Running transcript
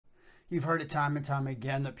You've heard it time and time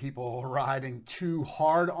again that people are riding too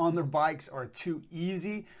hard on their bikes or too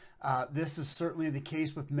easy. This is certainly the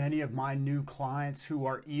case with many of my new clients who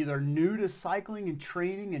are either new to cycling and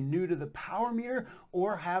training and new to the power meter,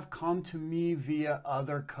 or have come to me via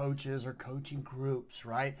other coaches or coaching groups,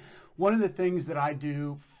 right? One of the things that I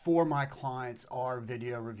do for my clients are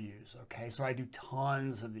video reviews, okay? So I do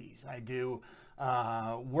tons of these. I do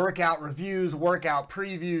workout reviews, workout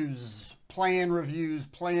previews, plan reviews,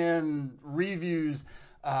 plan reviews,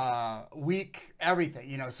 week, everything,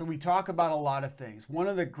 you know. So we talk about a lot of things. One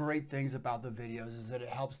of the great things about the videos is that it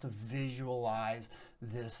helps to visualize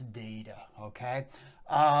this data, okay?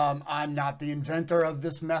 I'm not the inventor of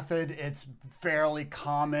this method. It's fairly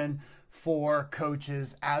common for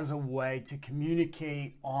coaches as a way to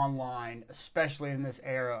communicate online, especially in this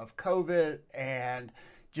era of COVID and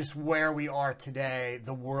just where we are today.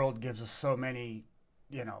 The world gives us so many,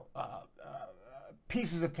 you know,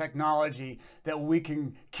 pieces of technology that we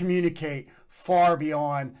can communicate far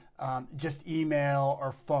beyond just email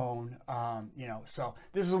or phone, you know. So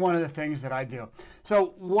this is one of the things that I do.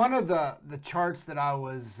 So one of the charts that I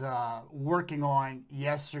was working on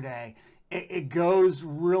yesterday, it goes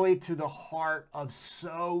really to the heart of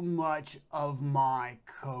so much of my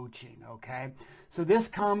coaching, okay? So this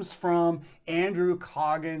comes from Andrew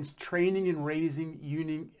Coggin's Training and Racing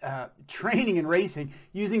Using a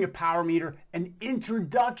Power Meter, an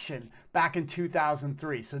introduction back in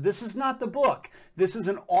 2003. So this is not the book. This is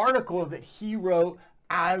an article that he wrote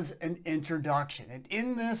as an introduction. And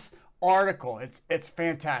in this article, it's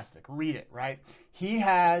fantastic. Read it, right? He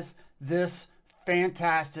has this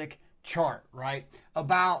fantastic chart, right,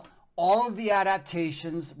 about all of the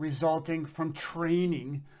adaptations resulting from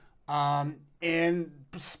training in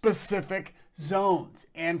specific zones.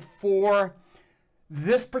 And for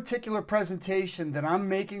this particular presentation that I'm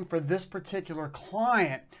making for this particular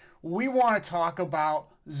client, we want to talk about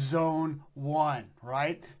zone 1,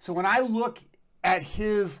 right? So when I look at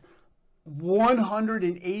his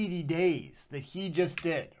 180 days that he just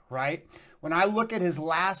did, right? When I look at his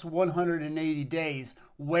last 180 days,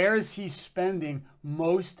 where is he spending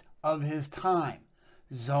most of his time?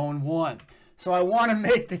 Zone 1. So I want to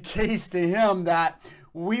make the case to him that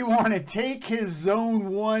we want to take his zone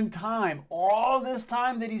 1 time, all this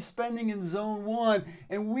time that he's spending in zone 1,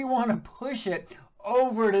 and we want to push it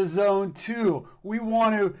over to zone 2. We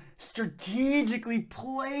want to strategically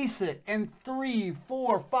place it in 3,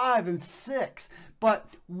 4, 5, and 6. But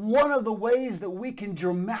one of the ways that we can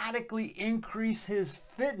dramatically increase his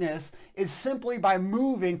fitness is simply by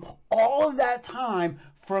moving all of that time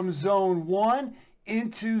from zone 1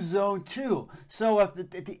 into zone 2. So if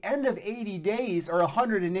at the end of 80 days or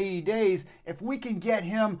 180 days, if we can get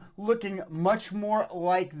him looking much more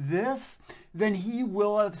like this, then he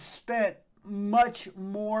will have spent much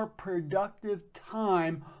more productive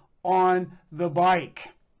time on the bike.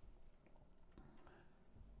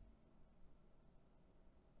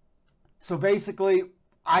 So basically,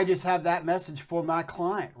 I just have that message for my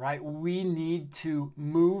client, right? We need to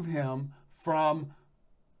move him from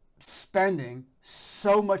spending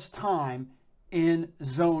so much time in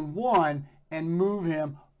zone 1 and move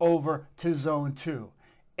him over to zone 2.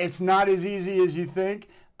 It's not as easy as you think.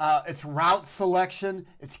 It's route selection.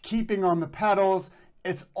 It's keeping on the pedals.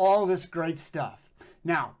 It's all this great stuff.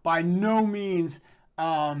 Now, by no means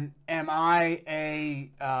am I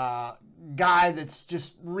a guy that's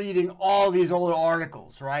just reading all these old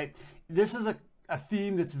articles, right? This is a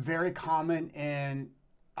theme that's very common in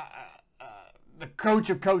the coach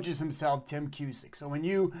of coaches himself, Tim Cusick. So when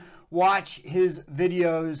you watch his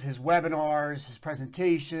videos, his webinars, his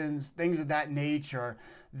presentations, things of that nature,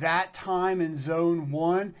 that time in zone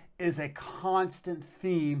 1 is a constant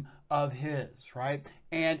theme of his, right?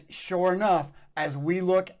 And sure enough, as we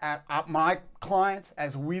look at my clients,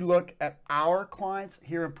 as we look at our clients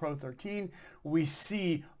here in Pro 13, we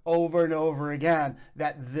see over and over again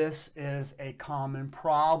that this is a common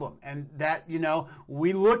problem, and that, you know,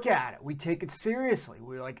 we look at it, we take it seriously.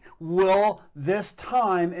 We're like, will this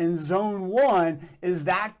time in zone 1, is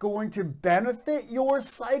that going to benefit your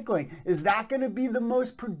cycling? Is that going to be the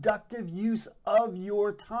most productive use of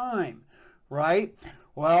your time, right?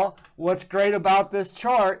 Well, what's great about this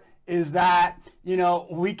chart is that, you know,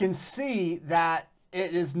 we can see that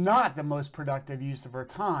it is not the most productive use of our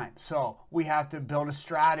time. So we have to build a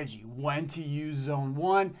strategy, when to use zone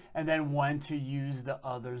 1 and then when to use the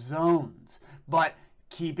other zones. But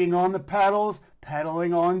keeping on the pedals,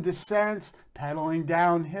 pedaling on descents, pedaling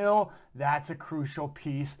downhill, that's a crucial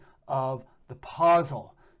piece of the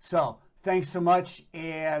puzzle. So thanks so much.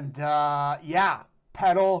 And yeah,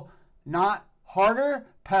 pedal not harder,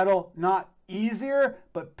 pedal not easier,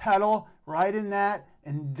 but pedal right in that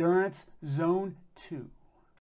endurance zone 2.